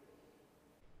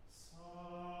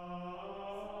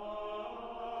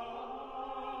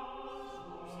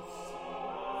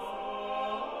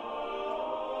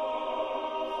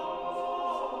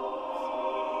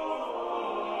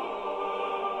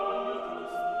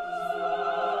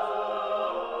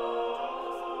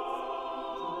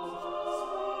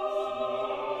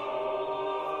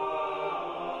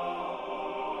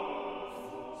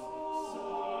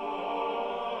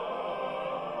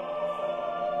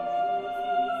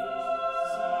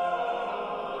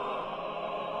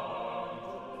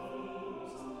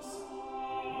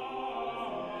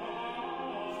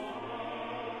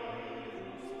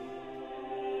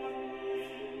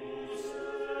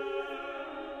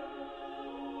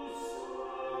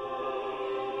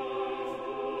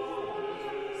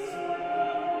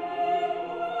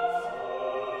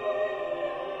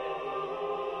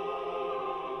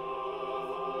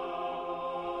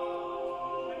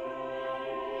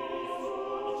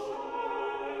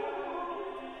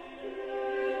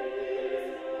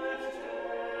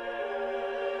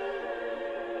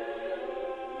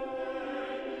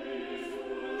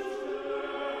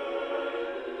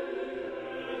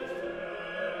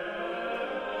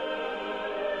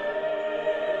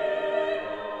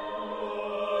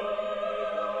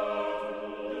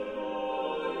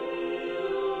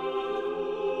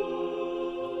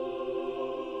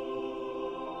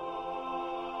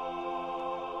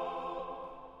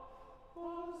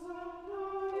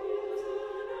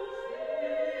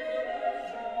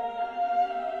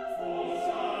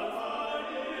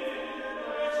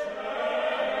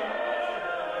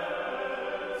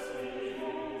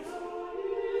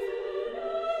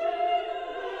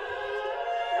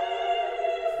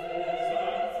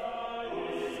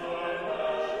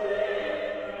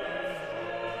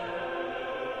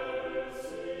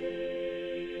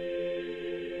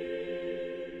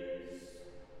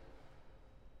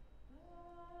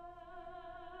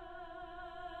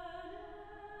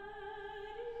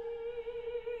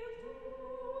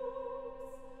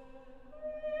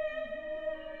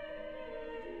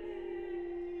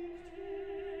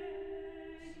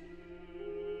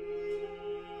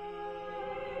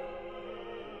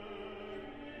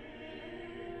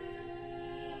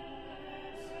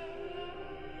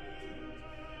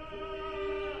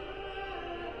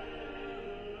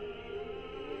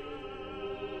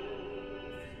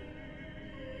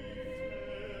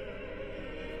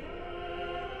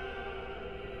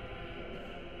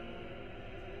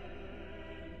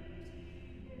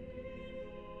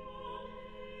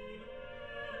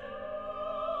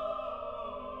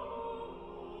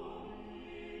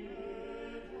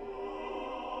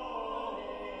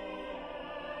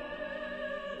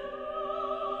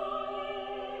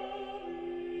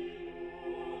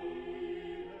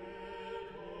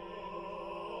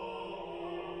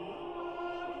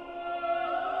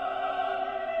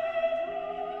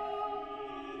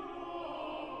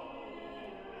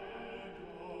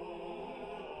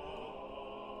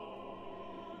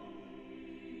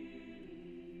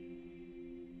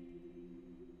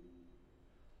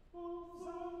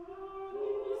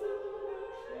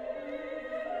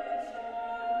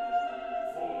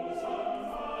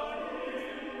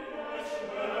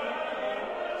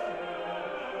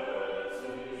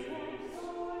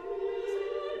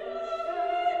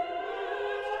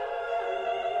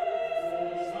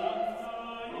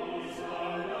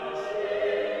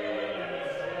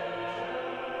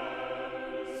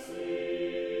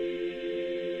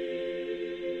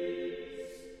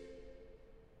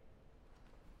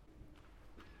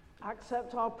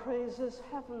 Accept our praises,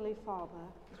 Heavenly Father,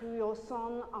 through your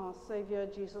Son, our Saviour,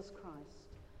 Jesus Christ.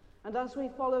 And as we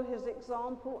follow his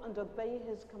example and obey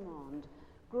his command,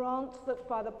 grant that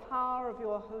by the power of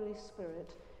your Holy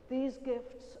Spirit, these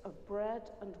gifts of bread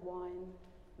and wine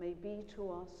may be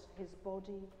to us his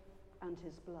body and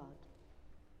his blood,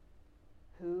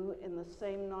 who in the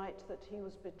same night that he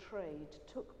was betrayed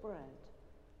took bread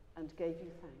and gave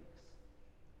you thanks.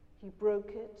 He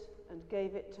broke it and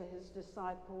gave it to his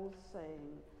disciples,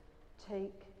 saying,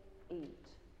 "Take, eat.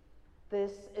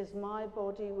 This is my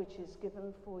body which is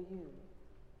given for you.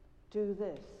 Do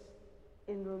this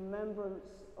in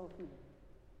remembrance of me."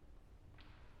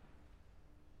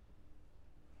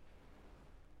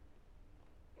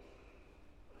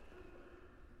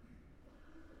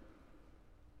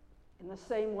 In the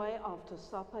same way, after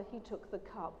supper, he took the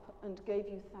cup and gave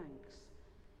you thanks.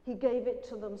 He gave it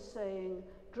to them, saying,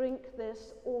 "Drink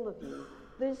this, all of you.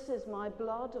 This is my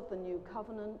blood of the new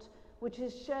covenant, which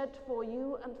is shed for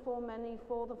you and for many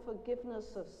for the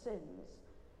forgiveness of sins.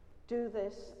 Do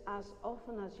this as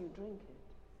often as you drink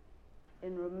it,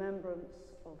 in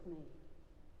remembrance of me."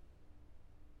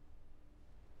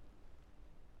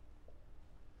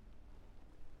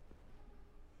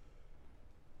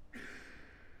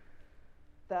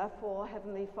 Therefore,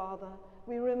 Heavenly Father,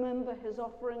 we remember his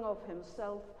offering of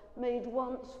himself, made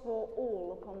once for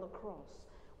all upon the cross.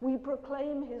 We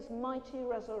proclaim his mighty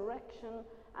resurrection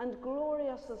and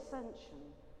glorious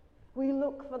ascension. We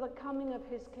look for the coming of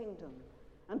his kingdom,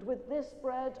 and with this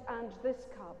bread and this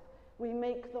cup, we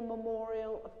make the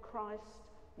memorial of Christ,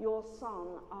 your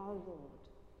Son, our Lord.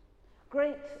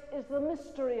 Great is the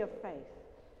mystery of faith.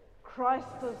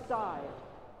 Christ has died.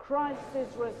 Christ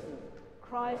is risen.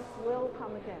 Christ will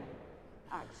come again.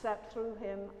 Accept through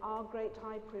him, our great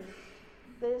high priest,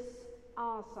 this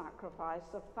our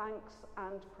sacrifice of thanks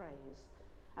and praise.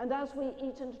 And as we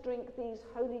eat and drink these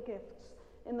holy gifts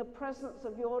in the presence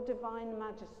of your divine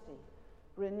majesty,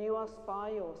 renew us by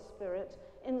your Spirit,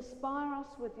 inspire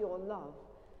us with your love,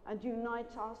 and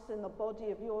unite us in the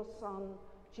body of your Son,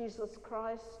 Jesus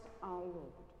Christ our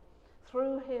Lord.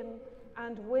 Through him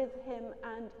and with him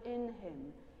and in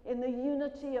him, in the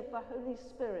unity of the Holy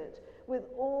Spirit, with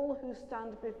all who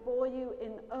stand before you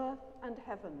in earth and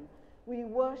heaven, we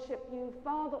worship you,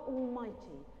 Father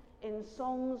Almighty, in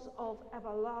songs of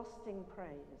everlasting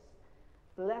praise.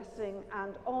 Blessing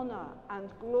and honor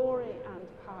and glory and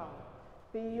power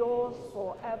be yours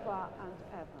forever and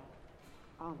ever.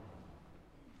 Amen.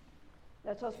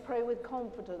 Let us pray with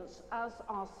confidence as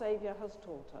our Saviour has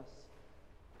taught us.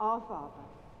 Our Father,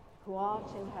 who art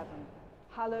in heaven,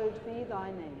 hallowed be thy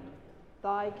name.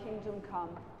 Thy kingdom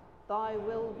come, thy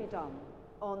will be done,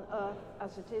 on earth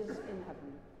as it is in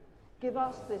heaven. Give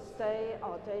us this day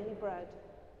our daily bread,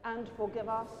 and forgive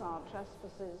us our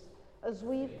trespasses, as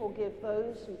we forgive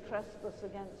those who trespass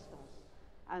against us.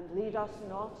 And lead us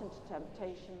not into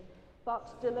temptation,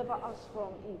 but deliver us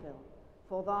from evil.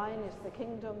 For thine is the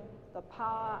kingdom, the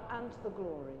power, and the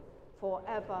glory,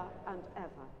 forever and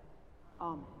ever.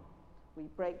 Amen. We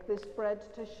break this bread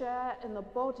to share in the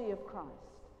body of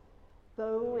Christ.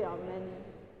 Though we are many,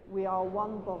 we are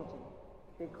one body,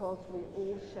 because we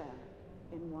all share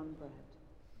in one bread.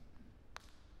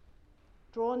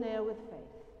 Draw near with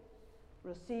faith.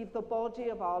 Receive the body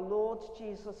of our Lord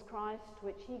Jesus Christ,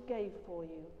 which he gave for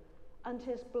you, and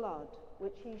his blood,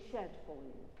 which he shed for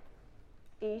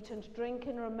you. Eat and drink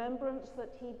in remembrance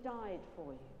that he died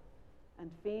for you, and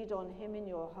feed on him in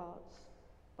your hearts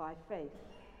by faith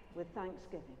with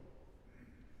thanksgiving.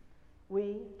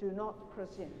 We do not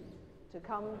presume to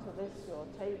come to this your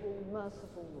table,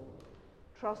 merciful Lord,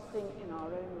 trusting in our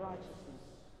own righteousness,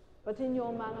 but in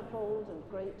your manifold and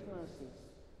great mercies.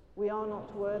 We are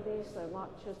not worthy so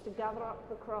much as to gather up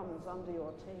the crumbs under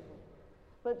your table,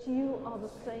 but you are the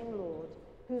same Lord,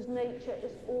 whose nature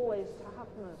is always to have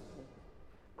mercy.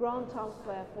 Grant us,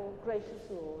 therefore, gracious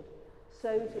Lord,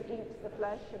 so to eat the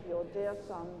flesh of your dear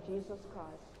Son, Jesus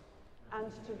Christ,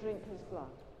 and to drink his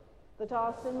blood, that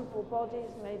our sinful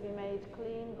bodies may be made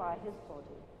clean by his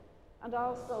body, and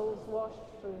our souls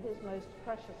washed through his most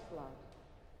precious blood,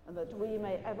 and that we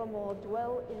may evermore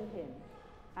dwell in him,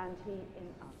 and he in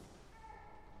us.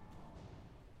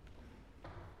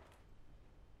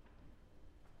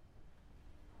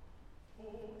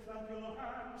 Clap your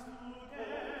hands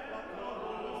together.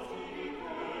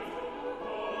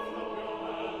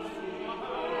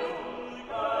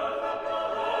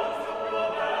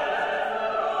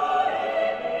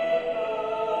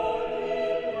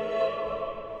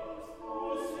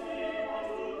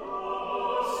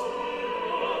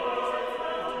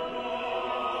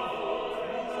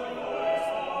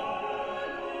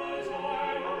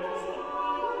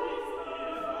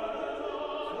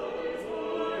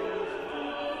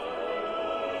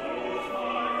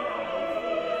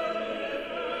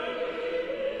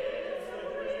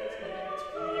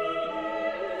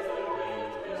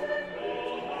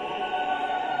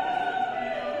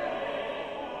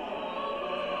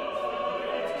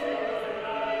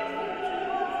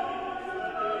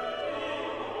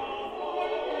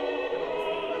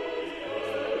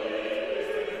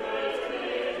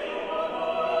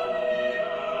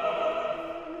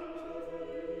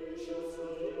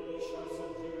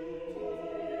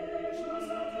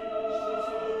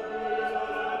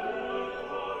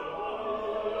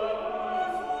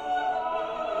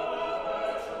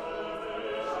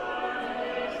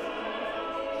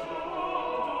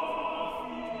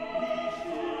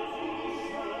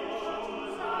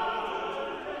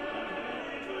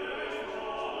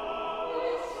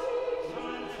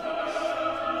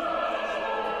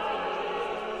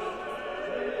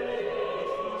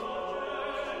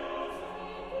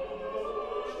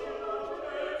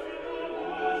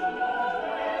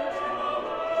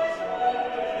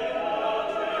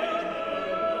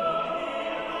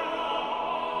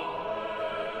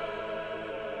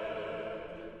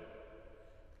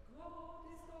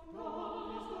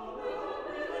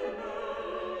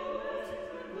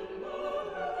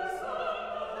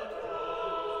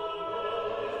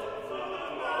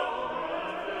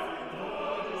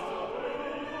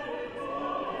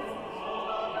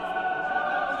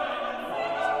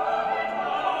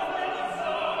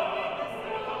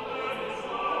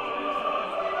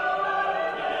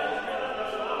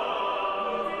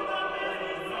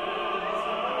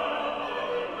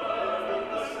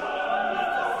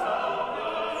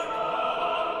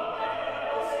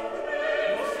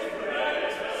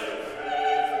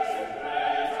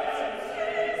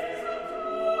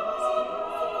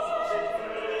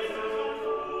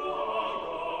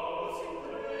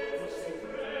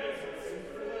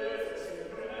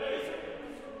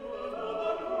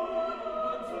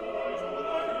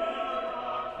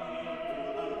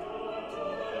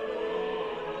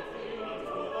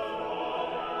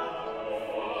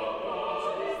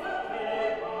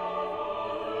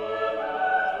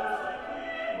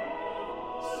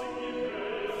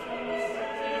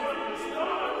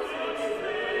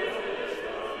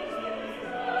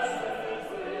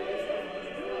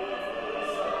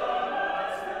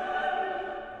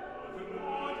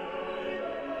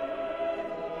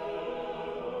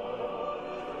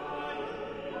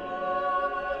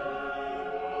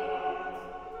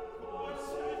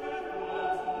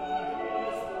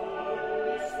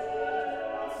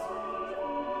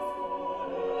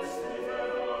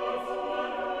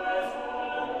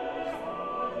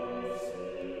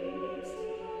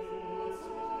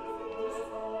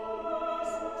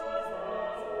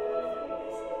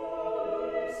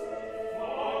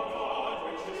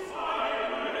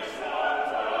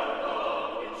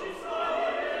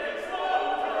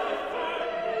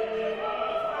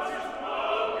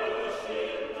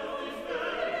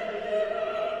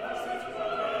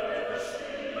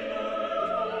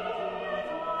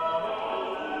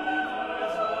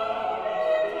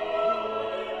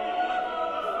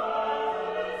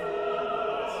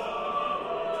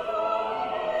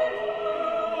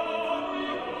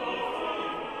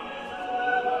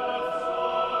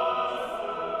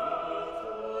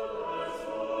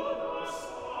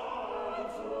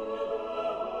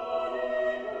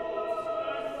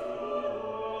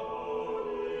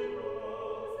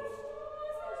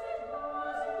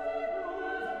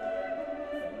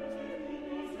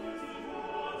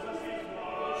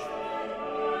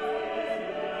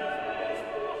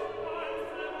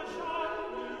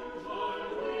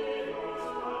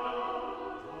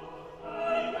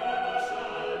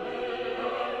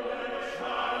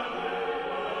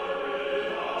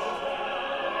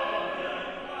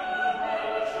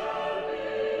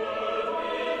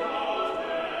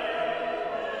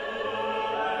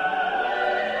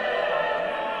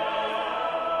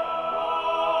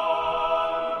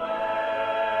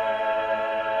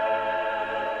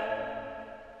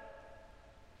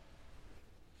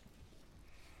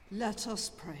 Let us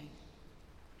pray.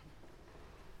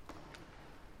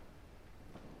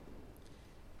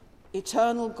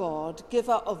 Eternal God,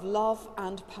 giver of love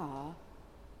and power,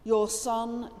 your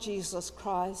Son, Jesus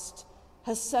Christ,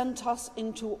 has sent us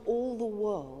into all the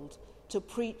world to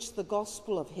preach the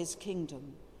gospel of his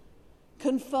kingdom.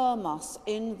 Confirm us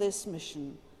in this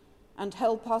mission and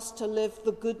help us to live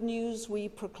the good news we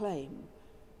proclaim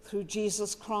through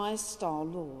Jesus Christ our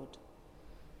Lord.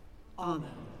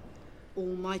 Amen.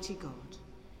 Almighty God,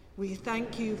 we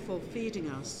thank you for feeding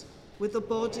us with the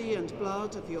body and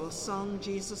blood of your Son,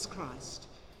 Jesus Christ.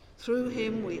 Through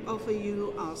him we offer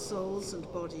you our souls and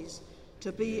bodies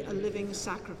to be a living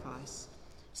sacrifice.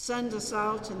 Send us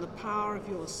out in the power of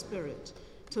your Spirit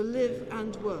to live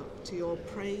and work to your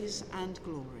praise and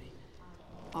glory.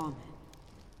 Amen.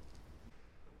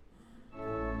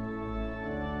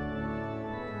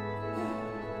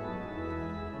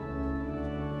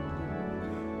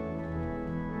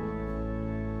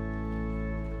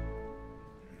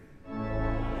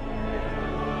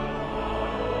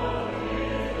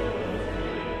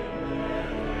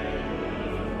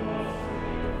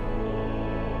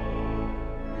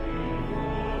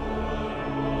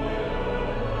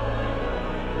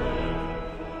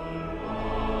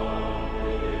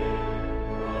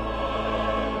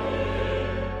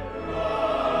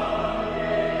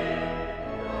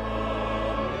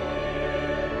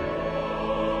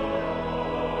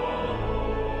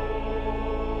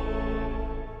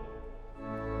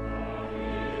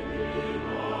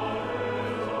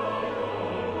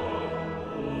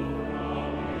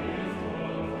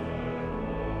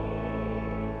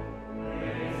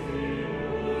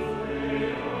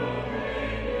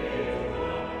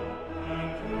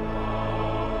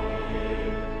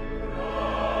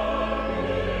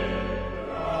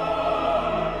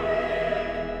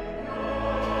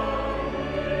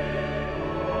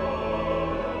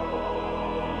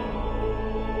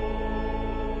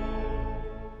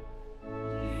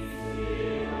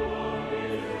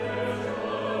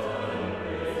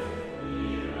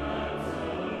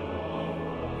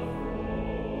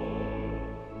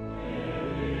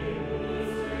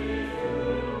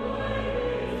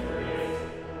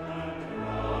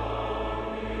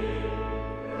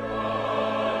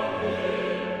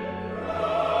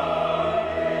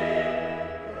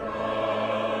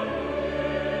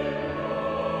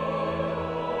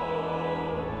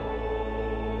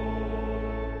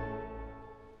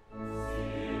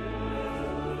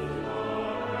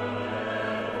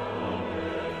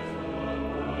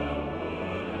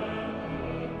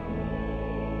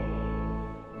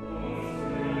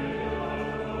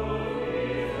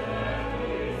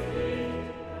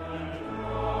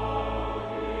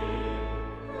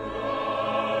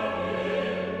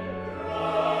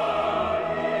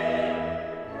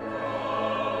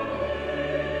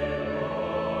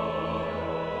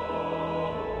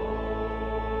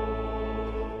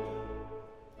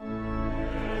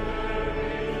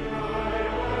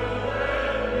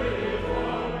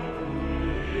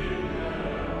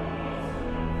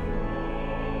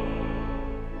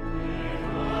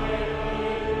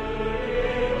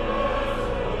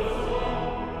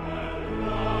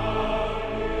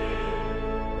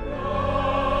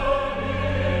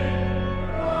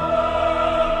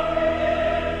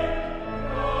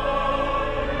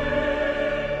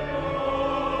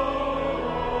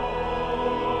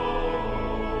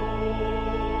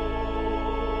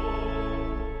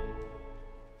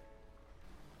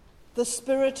 The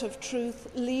Spirit of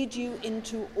truth lead you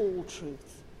into all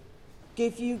truth,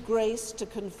 give you grace to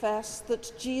confess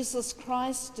that Jesus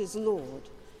Christ is Lord,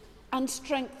 and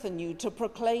strengthen you to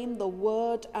proclaim the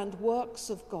word and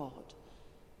works of God.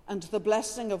 And the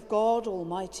blessing of God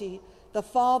Almighty, the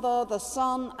Father, the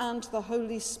Son, and the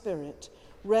Holy Spirit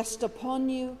rest upon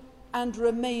you and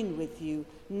remain with you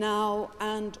now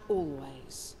and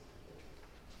always.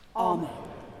 Amen.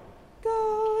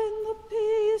 Go in the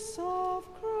peace of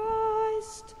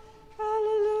Christ.